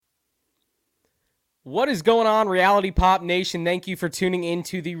What is going on, Reality Pop Nation? Thank you for tuning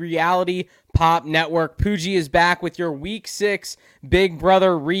into the Reality Pop Network. Pooji is back with your Week 6 Big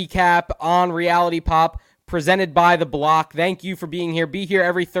Brother recap on Reality Pop, presented by The Block. Thank you for being here. Be here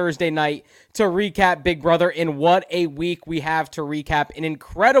every Thursday night to recap Big Brother, and what a week we have to recap. An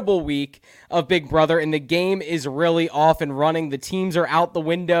incredible week of Big Brother, and the game is really off and running. The teams are out the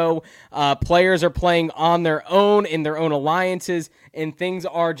window. Players are playing on their own, in their own alliances, and things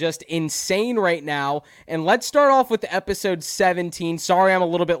are just insane right now. And let's start off with episode 17. Sorry I'm a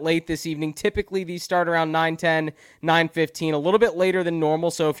little bit late this evening. Typically, these start around 9:10, 9:15, a little bit later than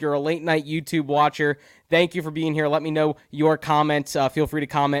normal, so if you're a late-night YouTube watcher, thank you for being here. Let me know your comments. Feel free to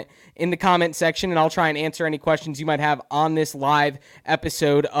comment in the comment section, and I'll try and answer any questions you might have on this live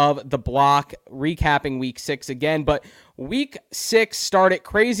episode of The Block, recapping Week 6 again. But Week 6 started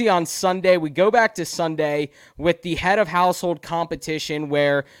crazy on Sunday. We go back to Sunday with the head of household competition,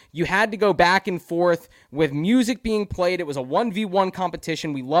 where you had to go back and forth with music being played. It was a 1v1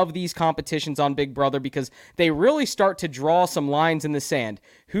 competition. We love these competitions on Big Brother because they really start to draw some lines in the sand.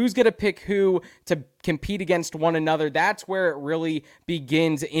 Who's going to pick who to compete against one another? That's where it really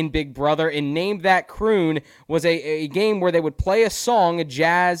begins in Big Brother. And Name That Croon was a game where they would play a song, a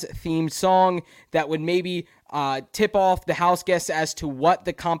jazz-themed song that would maybe tip off the house guests as to what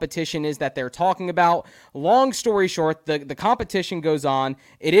the competition is that they're talking about. Long story short, the competition goes on.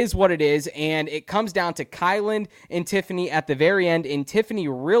 It is what it is, and it comes down to Kyland and Tiffany at the very end, and Tiffany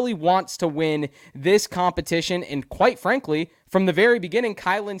really wants to win this competition, and quite frankly, from the very beginning,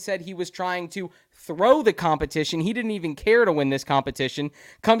 Kyland said he was trying to throw the competition. He didn't even care to win this competition.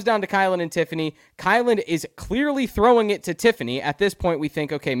 Comes down to Kyland and Tiffany. Kyland is clearly throwing it to Tiffany. At this point, we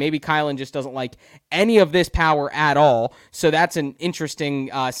think, okay, maybe Kyland just doesn't like any of this power at all. So that's an interesting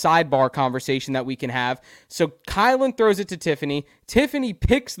sidebar conversation that we can have. So Kyland throws it to Tiffany. Tiffany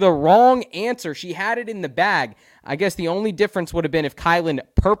picks the wrong answer. She had it in the bag. I guess the only difference would have been if Kyland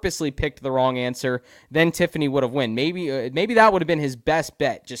purposely picked the wrong answer, then Tiffany would have won. Maybe that would have been his best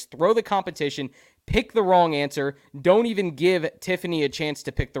bet. Just throw the competition, pick the wrong answer. Don't even give Tiffany a chance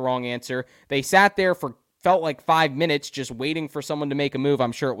to pick the wrong answer. They sat there for felt like 5 minutes just waiting for someone to make a move.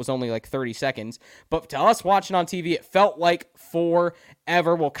 I'm sure it was only like 30 seconds. But to us watching on TV, it felt like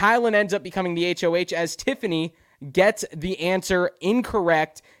forever. Well, Kyland ends up becoming the HOH as Tiffany gets the answer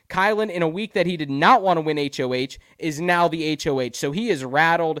incorrect. Kyland, in a week that he did not want to win HOH, is now the HOH. So he is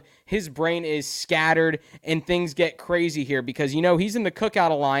rattled, his brain is scattered, and things get crazy here because, he's in the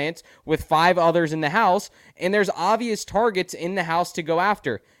Cookout Alliance with 5 others in the house, and there's obvious targets in the house to go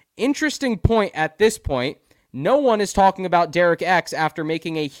after. Interesting point at this point, no one is talking about Derek X after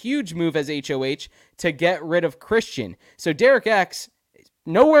making a huge move as HOH to get rid of Christian. So Derek X,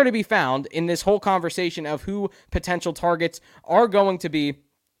 nowhere to be found in this whole conversation of who potential targets are going to be.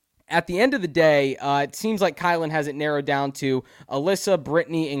 At the end of the day, it seems like Kyland has it narrowed down to Alyssa,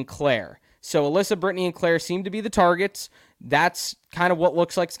 Brittany, and Claire. So Alyssa, Brittany, and Claire seem to be the targets. That's kind of what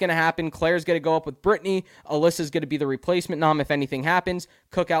looks like is going to happen. Claire's going to go up with Brittany. Alyssa's going to be the replacement nom if anything happens.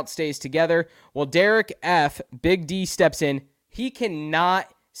 Cookout stays together. Well, Derek F., Big D, steps in. He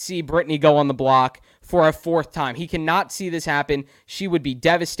cannot see Brittany go on the block for a 4th time. He cannot see this happen. She would be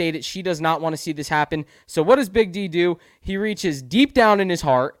devastated. She does not want to see this happen. So what does Big D do? He reaches deep down in his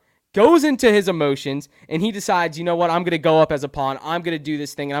heart, goes into his emotions, and he decides, you know what, I'm going to go up as a pawn. I'm going to do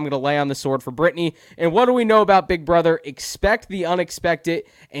this thing, and I'm going to lay on the sword for Brittany. And what do we know about Big Brother? Expect the unexpected,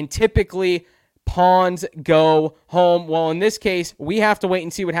 and typically pawns go home. Well, in this case, we have to wait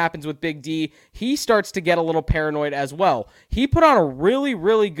and see what happens with Big D. He starts to get a little paranoid as well. He put on a really,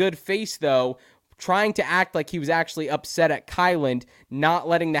 really good face, though, trying to act like he was actually upset at Kyland, not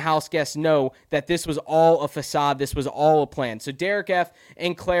letting the house guests know that this was all a facade, this was all a plan. So Derek F.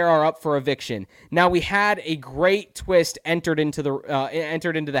 and Claire are up for eviction. Now, we had a great twist entered into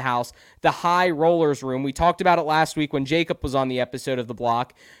the house, the High Rollers Room. We talked about it last week when Jacob was on the episode of The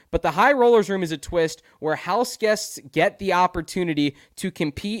Block. But the High Rollers Room is a twist where house guests get the opportunity to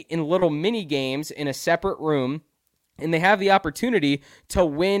compete in little mini games in a separate room, and they have the opportunity to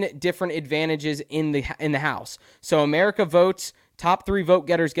win different advantages in the house. So America votes. Top 3 vote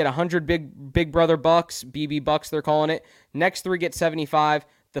getters get 100 Big Brother bucks, BB bucks they're calling it. Next 3 get 75.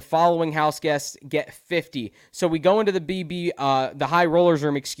 The following house guests get 50. So we go into the High Rollers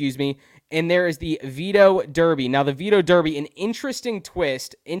Room, and there is the Veto Derby. Now, the Veto Derby, an interesting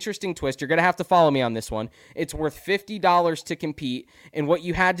twist. You're going to have to follow me on this one. It's worth $50 to compete, and what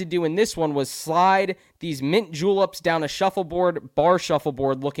you had to do in this one was slide these mint juleps down a shuffleboard, bar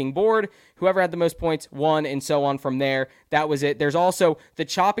shuffleboard looking board. Whoever had the most points won, and so on from there. That was it. There's also the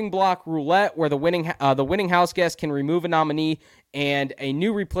chopping block roulette, where the winning house guest can remove a nominee and a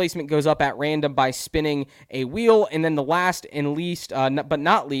new replacement goes up at random by spinning a wheel. And then the last and least, but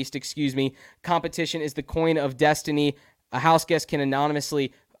not least, competition is the Coin of Destiny. A house guest can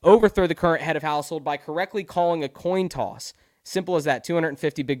anonymously overthrow the current head of household by correctly calling a coin toss. Simple as that,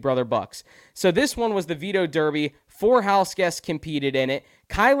 250 Big Brother bucks. So this one was the Veto Derby. 4 house guests competed in it.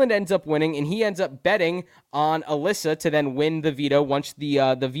 Kyland ends up winning, and he ends up betting on Alyssa to then win the veto once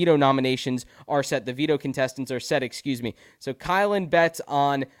the veto nominations are set. The veto contestants are set, So Kyland bets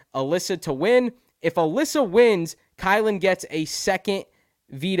on Alyssa to win. If Alyssa wins, Kyland gets a second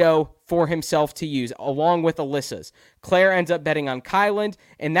veto for himself to use, along with Alyssa's. Claire ends up betting on Kyland,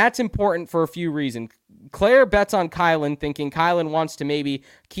 and that's important for a few reasons. Claire bets on Kyland, thinking Kyland wants to maybe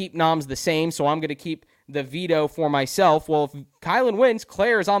keep noms the same, so I'm going to keep the veto for myself. Well, if Kyland wins,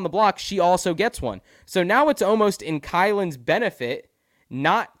 Claire is on the block. She also gets one. So now it's almost in Kyland's benefit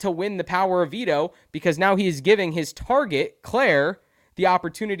not to win the power of veto, because now he is giving his target, Claire, the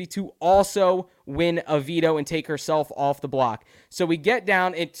opportunity to also win a veto and take herself off the block. So we get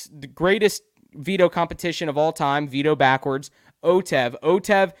down. It's the greatest veto competition of all time, veto backwards.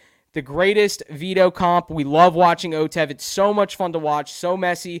 OTEV, the greatest veto comp. We love watching OTEV. It's so much fun to watch, so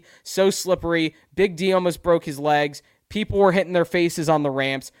messy, so slippery. Big D almost broke his legs. People were hitting their faces on the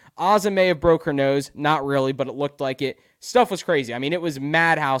ramps. Ozzy may have broke her nose. Not really, but it looked like it. Stuff was crazy. I mean, it was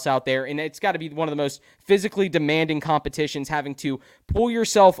madhouse out there, and it's got to be one of the most physically demanding competitions, having to pull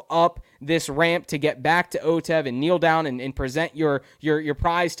yourself up this ramp to get back to OTEV and kneel down and present your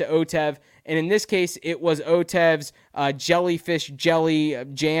prize to OTEV. And in this case, it was OTEV's jellyfish jelly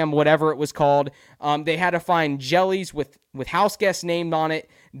jam, whatever it was called. They had to find jellies with house guests named on it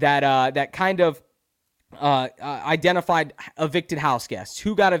that kind of identified evicted house guests,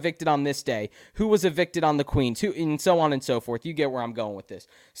 who got evicted on this day, who was evicted on the Queens, who, and so on and so forth. You get where I'm going with this.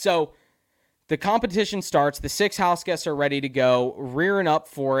 So the competition starts. The 6 house guests are ready to go, rearing up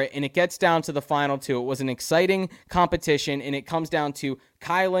for it, and it gets down to the final 2. It was an exciting competition, and it comes down to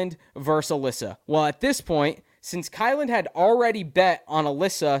Kyland versus Alyssa. Well, at this point, since Kyland had already bet on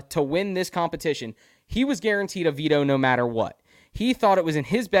Alyssa to win this competition, he was guaranteed a veto no matter what. He thought it was in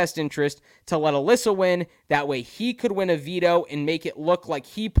his best interest to let Alyssa win. That way he could win a veto and make it look like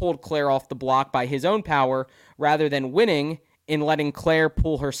he pulled Claire off the block by his own power, rather than winning and letting Claire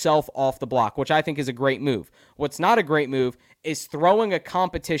pull herself off the block, which I think is a great move. What's not a great move is throwing a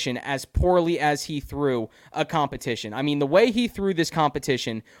competition as poorly as he threw a competition. I mean, the way he threw this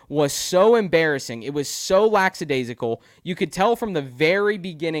competition was so embarrassing. It was so lackadaisical. You could tell from the very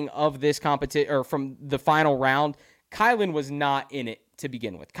beginning of this competition, or from the final round, Kyland was not in it to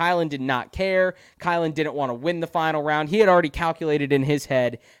begin with. Kyland did not care. Kyland didn't want to win the final round. He had already calculated in his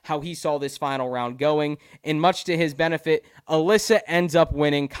head how he saw this final round going, and much to his benefit, Alyssa ends up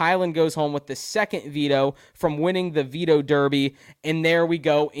winning. Kyland goes home with the second veto from winning the Veto Derby, and there we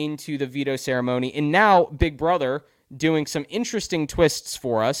go into the veto ceremony. And now Big Brother doing some interesting twists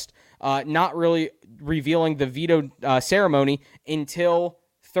for us, not really revealing the veto ceremony until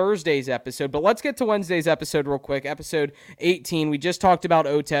Thursday's episode. But let's get to Wednesday's episode real quick. Episode 18. We just talked about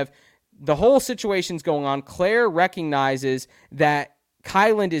OTEV. The whole situation's going on. Claire recognizes that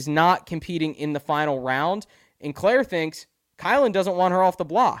Kyland is not competing in the final round, and Claire thinks Kyland doesn't want her off the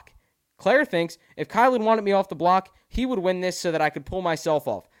block. Claire thinks if Kyland wanted me off the block, he would win this so that I could pull myself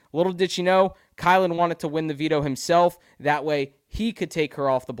off. Little did she know, Kyland wanted to win the veto himself. That way he could take her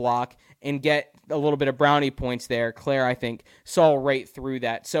off the block and get a little bit of brownie points there. Claire, I think, saw right through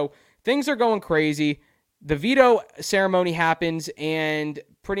that. So things are going crazy. The veto ceremony happens, and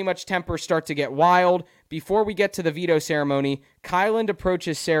pretty much tempers start to get wild. Before we get to the veto ceremony, Kyland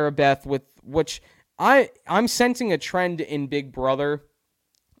approaches Sarah Beth with which I'm sensing a trend in Big Brother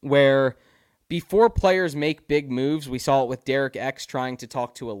where before players make big moves, we saw it with Derek X trying to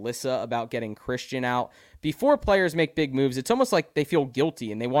talk to Alyssa about getting Christian out. Before players make big moves, it's almost like they feel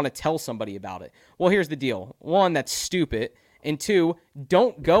guilty and they want to tell somebody about it. Well, here's the deal. 1, that's stupid. And 2,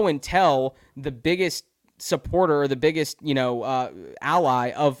 don't go and tell the biggest supporter or the biggest,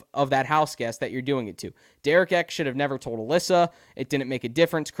 ally of that house guest that you're doing it to. Derek X should have never told Alyssa. It didn't make a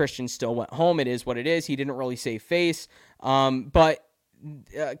difference. Christian still went home. It is what it is. He didn't really save face. But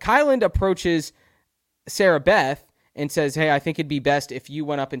Kyland approaches Sarah Beth and says, hey, I think it'd be best if you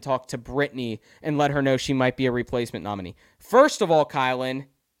went up and talked to Brittany and let her know she might be a replacement nominee. First of all, Kyland,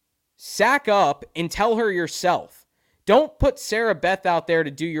 sack up and tell her yourself. Don't put Sarah Beth out there to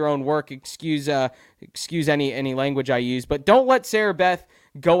do your own work. Excuse any language I use, but don't let Sarah Beth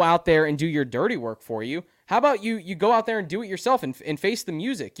go out there and do your dirty work for you. How about you go out there and do it yourself and face the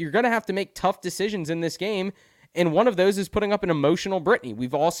music? You're going to have to make tough decisions in this game, And one of those is putting up an emotional Brittany.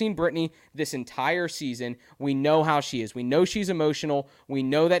 We've all seen Brittany this entire season. We know how she is. We know she's emotional. We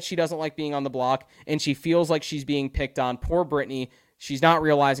know that she doesn't like being on the block, and she feels like she's being picked on. Poor Brittany. She's not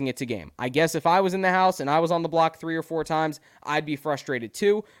realizing it's a game. I guess if I was in the house and I was on the block 3 or 4 times, I'd be frustrated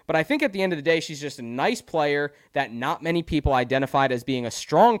too. But I think at the end of the day, she's just a nice player that not many people identified as being a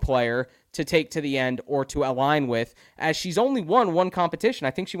strong player to take to the end or to align with, as she's only won one competition.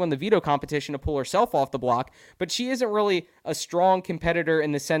 I think she won the veto competition to pull herself off the block, but she isn't really a strong competitor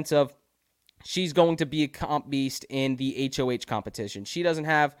in the sense of she's going to be a comp beast in the HOH competition. She doesn't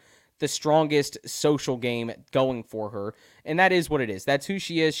have the strongest social game going for her, and that is what it is. That's who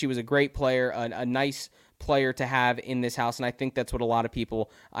she is. She was a great player, a nice player to have in this house, and I think that's what a lot of people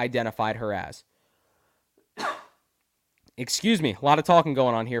identified her as. Excuse me, a lot of talking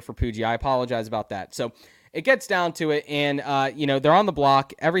going on here for Pooji. I apologize about that. So it gets down to it, and they're on the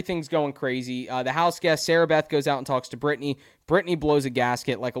block. Everything's going crazy. The house guest, Sarah Beth, goes out and talks to Brittany. Brittany blows a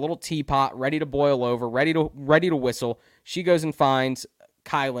gasket like a little teapot, ready to boil over, ready to whistle. She goes and finds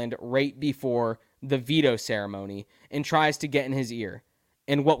Kyland right before the veto ceremony and tries to get in his ear.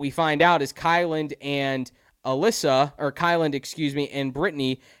 And what we find out is Kyland and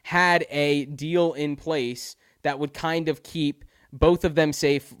Brittany had a deal in place that would kind of keep both of them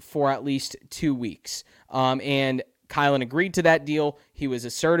safe for at least 2 weeks. And Kyland agreed to that deal. He was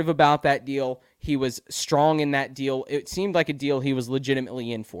assertive about that deal. He was strong in that deal. It seemed like a deal he was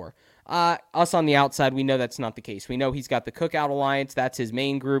legitimately in for. Us on the outside, we know that's not the case. We know he's got the Cookout Alliance. That's his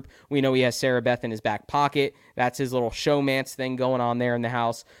main group. We know he has Sarah Beth in his back pocket. That's his little showmance thing going on there in the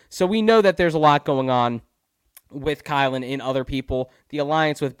house. So we know that there's a lot going on with Kyland and other people. The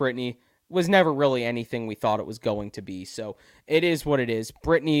alliance with Brittany was never really anything we thought it was going to be. So it is what it is.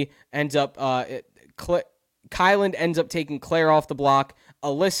 Brittany ends up, Kyland ends up taking Claire off the block.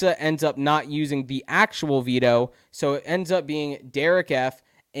 Alyssa ends up not using the actual veto. So it ends up being Derek F.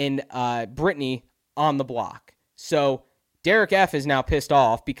 and Brittany on the block. So Derek F. is now pissed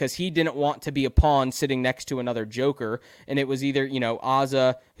off because he didn't want to be a pawn sitting next to another joker. And it was either,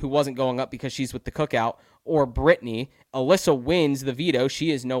 Azah, who wasn't going up because she's with the Cookout, or Brittany. Alyssa wins the veto.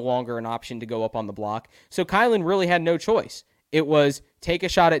 She is no longer an option to go up on the block. So Kyland really had no choice. It was take a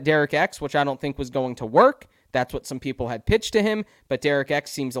shot at Derek X, which I don't think was going to work. That's what some people had pitched to him, but Derek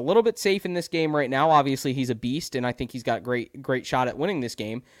X seems a little bit safe in this game right now. Obviously, he's a beast, and I think he's got great shot at winning this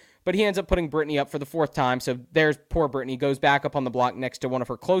game. But he ends up putting Brittany up for the 4th time, so there's poor Brittany, goes back up on the block next to one of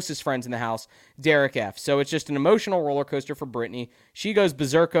her closest friends in the house, Derek F. So it's just an emotional roller coaster for Brittany. She goes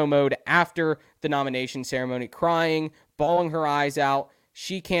berserko mode after the nomination ceremony, crying, bawling her eyes out.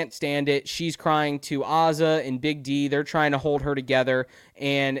 She can't stand it. She's crying to Azah and Big D. They're trying to hold her together,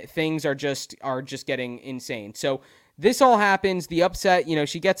 and things are just getting insane. So this all happens. The upset,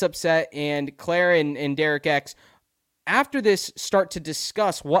 she gets upset, and Claire and Derek X, after this, start to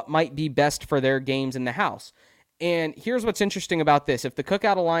discuss what might be best for their games in the house. And here's what's interesting about this. If the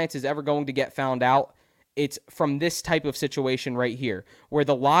Cookout Alliance is ever going to get found out, it's from this type of situation right here, where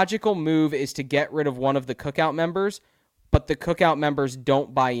the logical move is to get rid of one of the Cookout members, but the Cookout members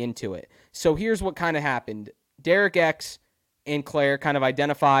don't buy into it. So here's what kind of happened. Derek X and Claire kind of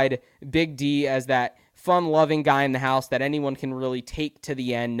identified Big D as that fun-loving guy in the house that anyone can really take to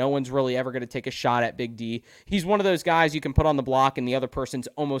the end. No one's really ever going to take a shot at Big D. He's one of those guys you can put on the block and the other person's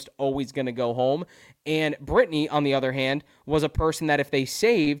almost always going to go home. And Brittany, on the other hand, was a person that if they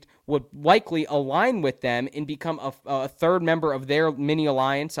saved would likely align with them and become a third member of their mini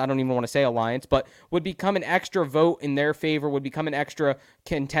alliance. I don't even want to say alliance, but would become an extra vote in their favor, would become an extra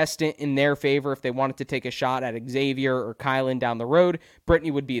contestant in their favor if they wanted to take a shot at Xavier or Kyland down the road.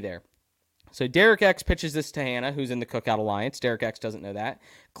 Brittany would be there. So Derek X pitches this to Hannah, who's in the Cookout Alliance. Derek X doesn't know that.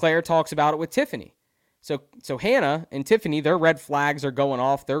 Claire talks about it with Tiffany. So Hannah and Tiffany, their red flags are going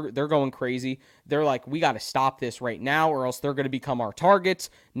off. They're going crazy. They're like, we got to stop this right now, or else they're going to become our targets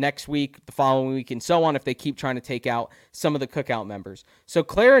next week, the following week, and so on if they keep trying to take out some of the Cookout members. So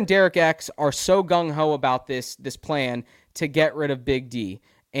Claire and Derek X are so gung-ho about this plan to get rid of Big D.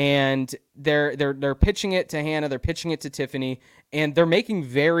 And they're pitching it to Hannah, they're pitching it to Tiffany, and they're making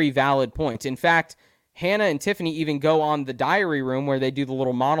very valid points. In fact, Hannah and Tiffany even go on the diary room where they do the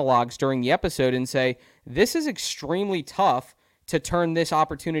little monologues during the episode and say, this is extremely tough to turn this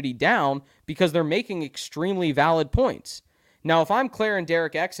opportunity down because they're making extremely valid points. Now, if I'm Claire and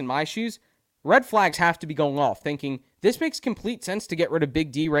Derek X in my shoes, red flags have to be going off, thinking, this makes complete sense to get rid of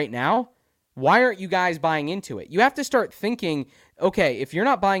Big D right now. Why aren't you guys buying into it? You have to start thinking, okay, if you're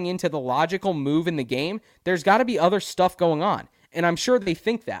not buying into the logical move in the game, there's got to be other stuff going on. And I'm sure they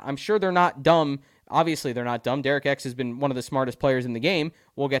think that. I'm sure they're not dumb. Obviously, they're not dumb. Derek X has been one of the smartest players in the game.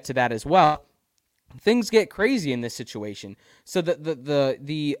 We'll get to that as well. things get crazy in this situation. So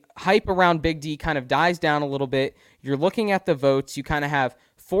the hype around Big D kind of dies down a little bit. You're looking at the votes. You kind of have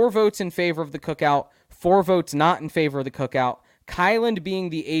 4 votes in favor of the cookout, 4 votes not in favor of the cookout. Kyland being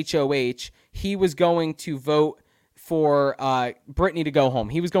the HOH, he was going to vote for Brittany to go home.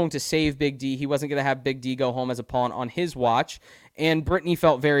 He was going to save Big D. He wasn't going to have Big D go home as a pawn on his watch. And Brittany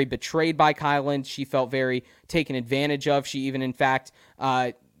felt very betrayed by Kyland. She felt very taken advantage of. She even, in fact,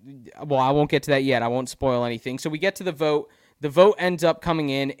 well, I won't get to that yet. I won't spoil anything. So we get to the vote. The vote ends up coming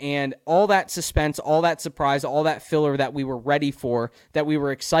in, and all that suspense, all that surprise, all that filler that we were ready for, that we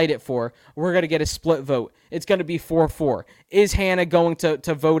were excited for, we're going to get a split vote. It's going to be 4-4. Is Hannah going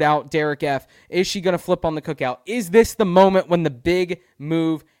to vote out Derek F? Is she going to flip on the cookout? Is this the moment when the big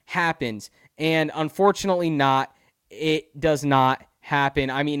move happens? And unfortunately not. It does not happen.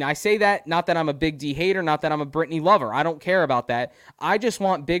 I mean, I say that not that I'm a Big D hater, not that I'm a Brittany lover. I don't care about that. I just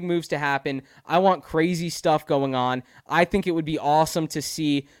want big moves to happen. I want crazy stuff going on. I think it would be awesome to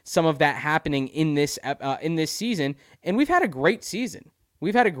see some of that happening in this season. And we've had a great season.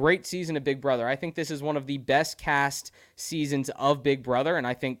 We've had a great season of Big Brother. I think this is one of the best cast seasons of Big Brother, and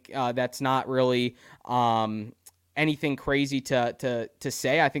I think that's not really anything crazy to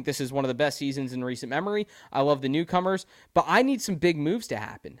say. I think this is one of the best seasons in recent memory. I love the newcomers, but I need some big moves to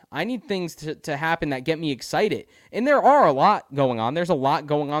happen. I need things to happen that get me excited. And there are a lot going on. There's a lot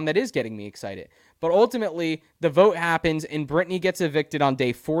going on that is getting me excited. But ultimately, the vote happens, and Brittany gets evicted on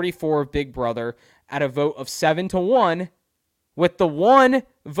day 44 of Big Brother at a vote of 7-1, with the one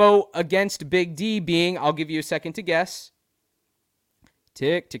vote against Big D being, I'll give you a second to guess.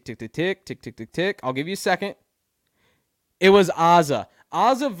 Tick, tick, tick, tick, tick, tick, tick, tick, tick. I'll give you a second. It was Azah.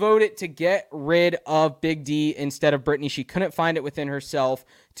 Azah voted to get rid of Big D instead of Brittany. She couldn't find it within herself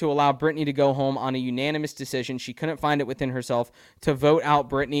to allow Brittany to go home on a unanimous decision. She couldn't find it within herself to vote out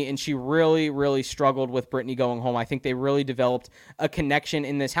Brittany, and she really, really struggled with Brittany going home. I think they really developed a connection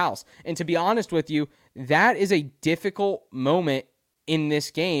in this house. And to be honest with you, that is a difficult moment in this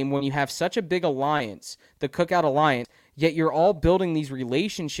game when you have such a big alliance, the Cookout Alliance, yet you're all building these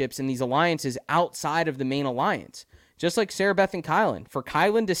relationships and these alliances outside of the main alliance. Just like Sarah Beth and Kyland. For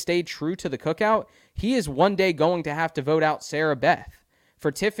Kyland to stay true to the cookout, he is one day going to have to vote out Sarah Beth.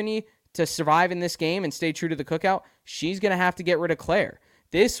 For Tiffany to survive in this game and stay true to the cookout, she's going to have to get rid of Claire.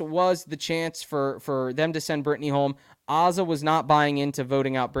 This was the chance for them to send Brittany home. Azah was not buying into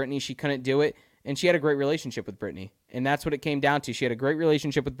voting out Brittany. She couldn't do it. And she had a great relationship with Brittany. And that's what it came down to. She had a great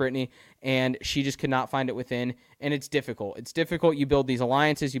relationship with Brittany, and she just could not find it within. And it's difficult. It's difficult. You build these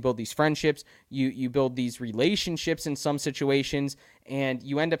alliances. You build these friendships. You build these relationships in some situations, and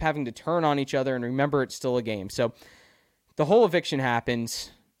you end up having to turn on each other and remember it's still a game. So the whole eviction happens.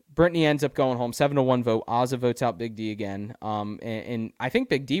 Brittany ends up going home, 7-1 vote. Azah votes out Big D again. And I think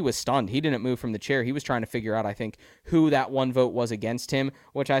Big D was stunned. He didn't move from the chair. He was trying to figure out, I think, who that one vote was against him,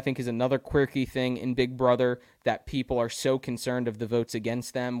 which I think is another quirky thing in Big Brother, that people are so concerned of the votes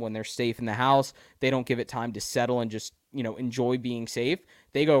against them when they're safe in the house. They don't give it time to settle and just, enjoy being safe.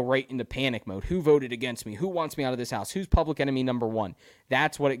 They go right into panic mode. Who voted against me? Who wants me out of this house? Who's public enemy number one?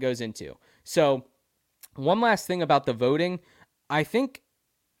 That's what it goes into. So one last thing about the voting. I think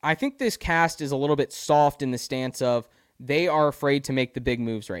this cast is a little bit soft in the stance of they are afraid to make the big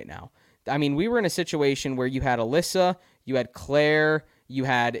moves right now. I mean, we were in a situation where you had Alyssa, you had Claire, you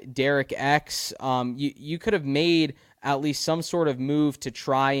had Derek X. You could have made at least some sort of move to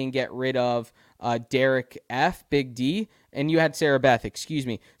try and get rid of Derek F, Big D, and you had Sarah Beth, excuse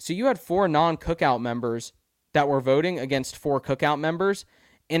me. So you had 4 non-cookout members that were voting against 4 cookout members.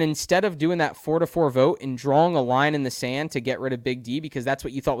 And instead of doing that 4-4 vote and drawing a line in the sand to get rid of Big D because that's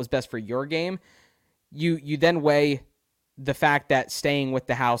what you thought was best for your game, you then weigh the fact that staying with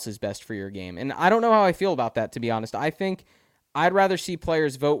the house is best for your game. And I don't know how I feel about that, to be honest. I think I'd rather see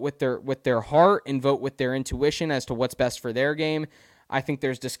players vote with their heart and vote with their intuition as to what's best for their game. I think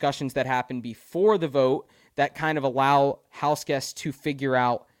there's discussions that happen before the vote that kind of allow house guests to figure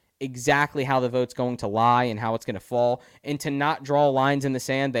out exactly how the vote's going to lie and how it's going to fall, and to not draw lines in the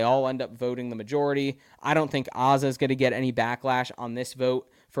sand. They all end up voting the majority. I don't think Azah is going to get any backlash on this vote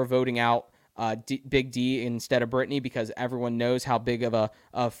for voting out Big D instead of Brittany, because everyone knows how big of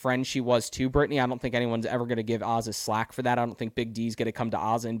a friend she was to Brittany. I don't think anyone's ever going to give Azah slack for that. I don't think Big D's going to come to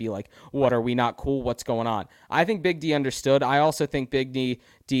Azah and be like, what, are we not cool? What's going on? I think Big D understood. I also think Big D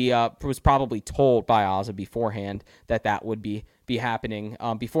was probably told by Azah beforehand that would be happening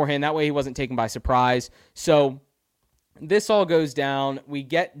beforehand. That way he wasn't taken by surprise. So this all goes down. We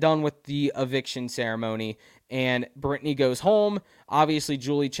get done with the eviction ceremony, And Brittany goes home. Obviously,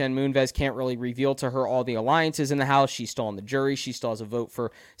 Julie Chen Moonves can't really reveal to her all the alliances in the house. She's still on the jury. She still has a vote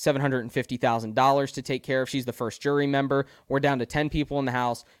for $750,000 to take care of. She's the first jury member. We're down to 10 people in the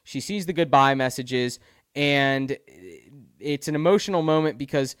house. She sees the goodbye messages, and it's an emotional moment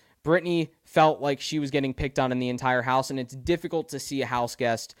because Brittany felt like she was getting picked on in the entire house, and it's difficult to see a house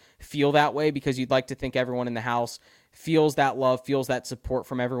guest feel that way because you'd like to think everyone in the house feels that love, feels that support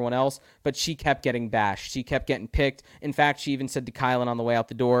from everyone else, but she kept getting bashed. She kept getting picked. In fact, she even said to Kylan on the way out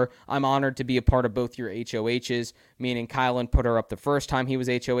the door, "I'm honored to be a part of both your HOHs," meaning Kylan put her up the first time he was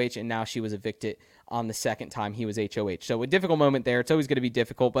HOH, and now she was evicted on the second time he was HOH. So a difficult moment there. It's always going to be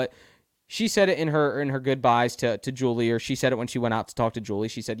difficult, but she said it in her goodbyes to Julie, or she said it when she went out to talk to Julie.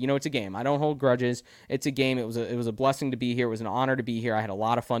 She said, it's a game. I don't hold grudges. It's a game. It was a blessing to be here. It was an honor to be here. I had a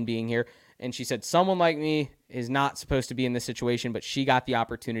lot of fun being here. And she said, someone like me is not supposed to be in this situation, but she got the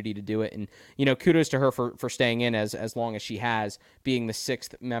opportunity to do it. And, kudos to her for staying in as long as she has, being the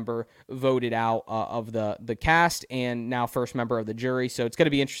sixth member voted out of the cast and now first member of the jury. So it's going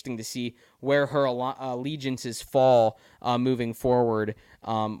to be interesting to see where her allegiances fall moving forward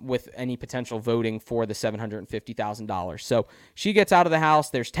with any potential voting for the $750,000. So she gets out of the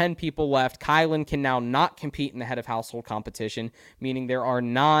house. There's 10 people left. Kylan can now not compete in the head of household competition, meaning there are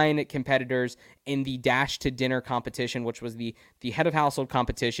 9 competitors in the Dash to Dinner competition, which was the head of household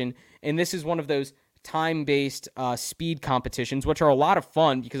competition. And this is one of those time-based speed competitions, which are a lot of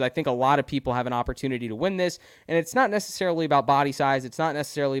fun because I think a lot of people have an opportunity to win this. And it's not necessarily about body size. It's not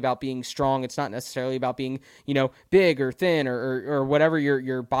necessarily about being strong. It's not necessarily about being, big or thin or whatever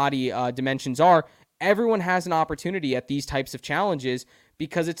your body dimensions are. Everyone has an opportunity at these types of challenges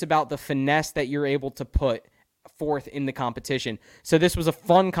because it's about the finesse that you're able to put forth in the competition. So this was a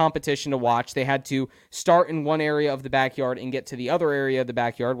fun competition to watch. They had to start in one area of the backyard and get to the other area of the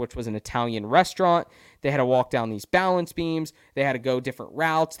backyard, which was an Italian restaurant. They had to walk down these balance beams. They had to go different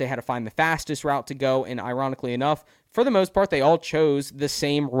routes. They had to find the fastest route to go. And ironically enough, for the most part, they all chose the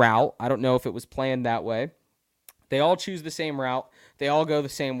same route. I don't know if it was planned that way. They all choose the same route. They all go the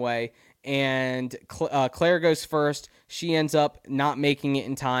same way. And Claire goes first. She ends up not making it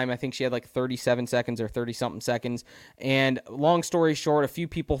in time. I think she had like 37 seconds or 30-something seconds. And long story short, a few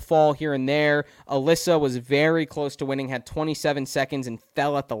people fall here and there. Alyssa was very close to winning, had 27 seconds and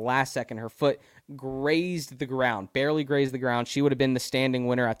fell at the last second. Her foot grazed the ground, barely grazed the ground. She would have been the standing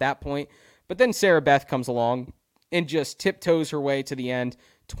winner at that point. But then Sarah Beth comes along and just tiptoes her way to the end.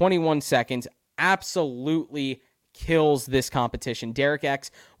 21 seconds. Absolutely kills this competition. Derek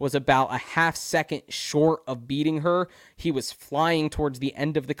X was about a half second short of beating her. He was flying towards the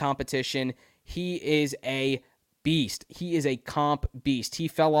end of the competition. He is a beast. He is a comp beast. He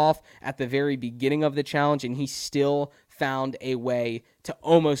fell off at the very beginning of the challenge, and he still found a way to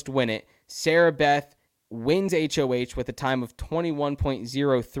almost win it. Sarah Beth wins HOH with a time of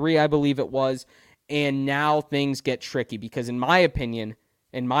 21.03, I believe it was, and now things get tricky because in my opinion,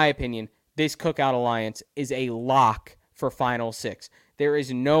 this Cookout Alliance is a lock for Final 6. There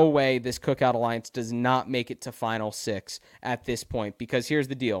is no way this Cookout Alliance does not make it to Final 6 at this point, because here's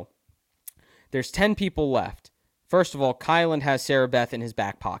the deal. There's 10 people left. First of all, Kylan has Sarah Beth in his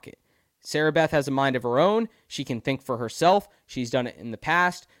back pocket. Sarah Beth has a mind of her own. She can think for herself. She's done it in the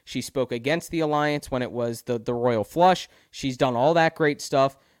past. She spoke against the Alliance when it was the Royal Flush. She's done all that great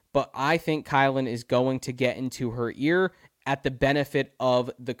stuff, but I think Kylan is going to get into her ear at the benefit of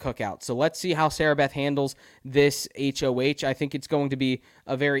the Cookout. So let's see how Sarah Beth handles this HOH. I think it's going to be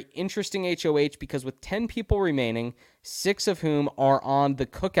a very interesting HOH because with 10 people remaining, 6 of whom are on the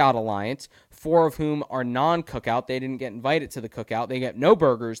Cookout Alliance, 4 of whom are non-Cookout. They didn't get invited to the Cookout. They get no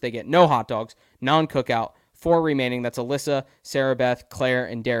burgers. They get no hot dogs. Non-Cookout. 4 remaining. That's Alyssa, Sarah Beth, Claire,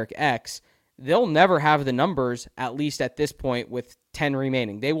 and Derek X. They'll never have the numbers, at least at this point, with 10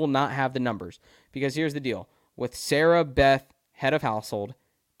 remaining. They will not have the numbers because here's the deal. With Sarah Beth, head of household,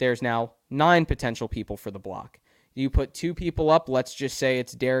 there's now 9 potential people for the block. You put 2 people up, let's just say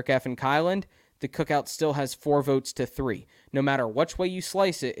it's Derek F. and Kylan, the Cookout still has 4 votes to 3. No matter which way you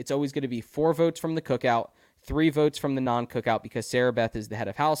slice it, it's always going to be 4 votes from the Cookout, 3 votes from the non-Cookout because Sarah Beth is the head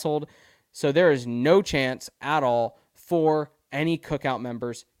of household. So there is no chance at all for any Cookout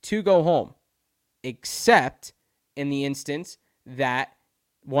members to go home, except in the instance that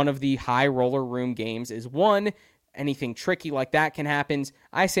one of the high roller room games is won. Anything tricky like that can happen.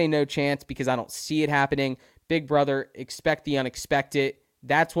 I say no chance because I don't see it happening. Big Brother, expect the unexpected.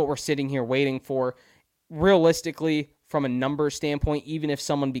 That's what we're sitting here waiting for. Realistically, from a number standpoint, even if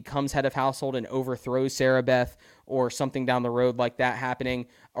someone becomes head of household and overthrows Sarah Beth or something down the road like that happening,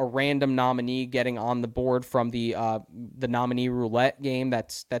 a random nominee getting on the board from the nominee roulette game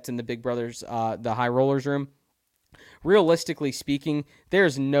that's in the Big Brother's the high rollers room, realistically speaking,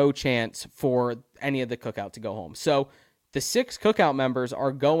 there's no chance for any of the cookout to go home. So the 6 cookout members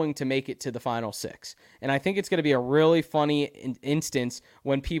are going to make it to the final 6. And I think it's going to be a really funny instance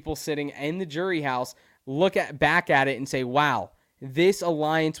when people sitting in the jury house look back at it and say, wow, this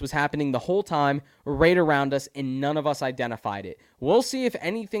alliance was happening the whole time right around us and none of us identified it. We'll see if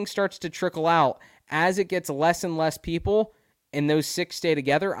anything starts to trickle out as it gets less and less people and those 6 stay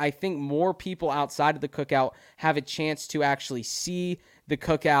together. I think more people outside of the cookout have a chance to actually see the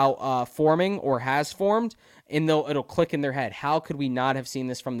cookout forming or has formed, and it'll click in their head. How could we not have seen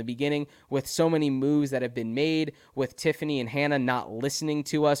this from the beginning with so many moves that have been made, with Tiffany and Hannah not listening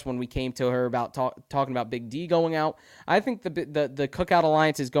to us when we came to her about talking about Big D going out? I think the Cookout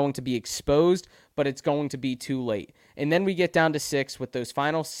Alliance is going to be exposed, but it's going to be too late. And then we get down to 6 with those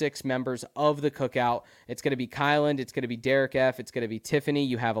final 6 members of the Cookout. It's going to be Kyland. It's going to be Derek F. It's going to be Tiffany.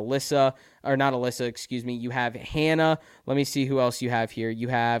 You have Alyssa, or not Alyssa, excuse me. You have Hannah. Let me see who else you have here. You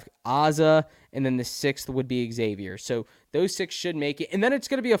have Azah, and then the 6th would be Xavier. So those 6 should make it. And then it's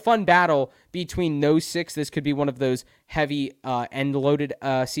going to be a fun battle between those 6. This could be one of those heavy end-loaded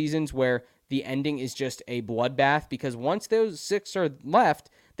seasons where the ending is just a bloodbath, because once those 6 are left,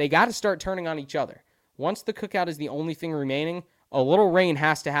 they got to start turning on each other. Once the cookout is the only thing remaining, a little rain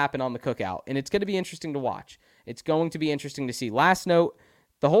has to happen on the cookout, and it's going to be interesting to watch. It's going to be interesting to see. Last note,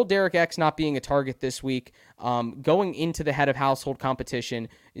 the whole Derek X not being a target this week, going into the head of household competition,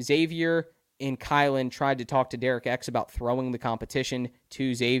 Xavier and Kylan tried to talk to Derek X about throwing the competition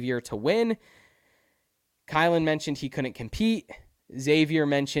to Xavier to win. Kylan mentioned he couldn't compete. Xavier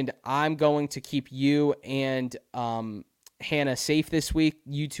mentioned, I'm going to keep you and Hannah safe this week.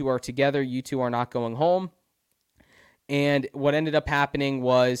 You two are together. You two are not going home. And what ended up happening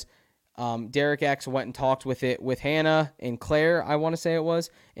was Derek X went and talked with Hannah and Claire, I want to say it was,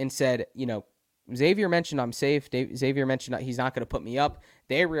 and said, Xavier mentioned I'm safe. Xavier mentioned he's not going to put me up.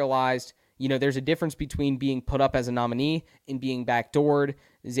 They realized, there's a difference between being put up as a nominee and being backdoored.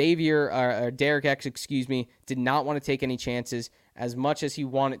 Derek X, did not want to take any chances. As much as he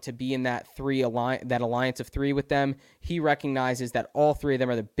wanted to be in that alliance of 3 with them, he recognizes that all 3 of them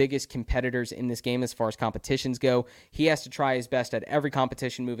are the biggest competitors in this game as far as competitions go. He has to try his best at every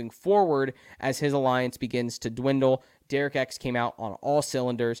competition moving forward as his alliance begins to dwindle. Derek X came out on all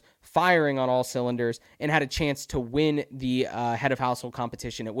cylinders, firing on all cylinders, and had a chance to win the head of household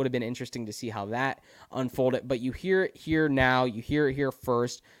competition. It would have been interesting to see how that unfolded, but you hear it here now. You hear it here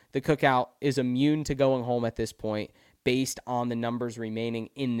first. The cookout is immune to going home at this point, based on the numbers remaining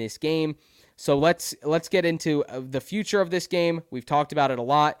in this game. So let's get into the future of this game. We've talked about it a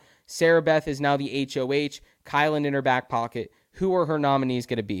lot. Sarah Beth is now the HOH. Kylan in her back pocket. Who are her nominees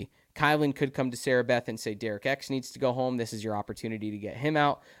going to be? Kylan could come to Sarah Beth and say, Derek X needs to go home. This is your opportunity to get him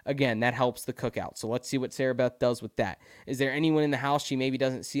out. Again, that helps the cookout. So let's see what Sarah Beth does with that. Is there anyone in the house she maybe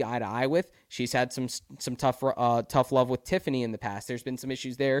doesn't see eye to eye with? She's had some tough love with Tiffany in the past. There's been some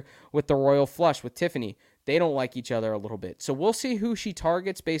issues there with the Royal Flush with Tiffany. They don't like each other a little bit. So we'll see who she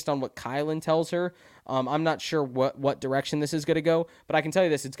targets based on what Kylan tells her. I'm not sure what direction this is going to go, but I can tell you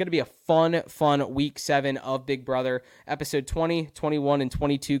this. It's going to be a fun week 7 of Big Brother. Episode 20, 21, and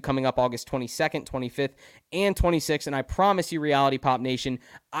 22 coming up August 22nd, 25th, and 26th. And I promise you, Reality Pop Nation,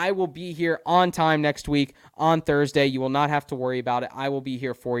 I will be here on time next week on Thursday. You will not have to worry about it. I will be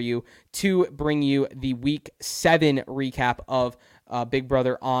here for you to bring you the week 7 recap of Big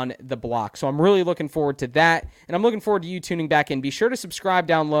Brother on the Block. So I'm really looking forward to that, and I'm looking forward to you tuning back in. Be sure to subscribe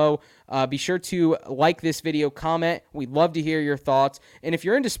down low. Be sure to like this video, comment. We'd love to hear your thoughts. And if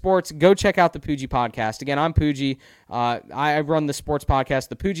you're into sports, go check out the Poogie Podcast. Again, I'm Poogie. I run the sports podcast,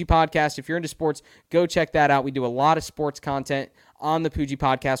 the Poogie Podcast. If you're into sports, go check that out. We do a lot of sports content on the Poogie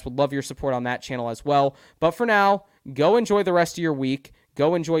Podcast. Would love your support on that channel as well. But for now, go enjoy the rest of your week.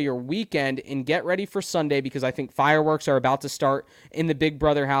 Go enjoy your weekend and get ready for Sunday, because I think fireworks are about to start in the Big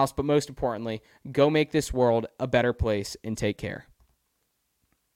Brother house. But most importantly, go make this world a better place and take care.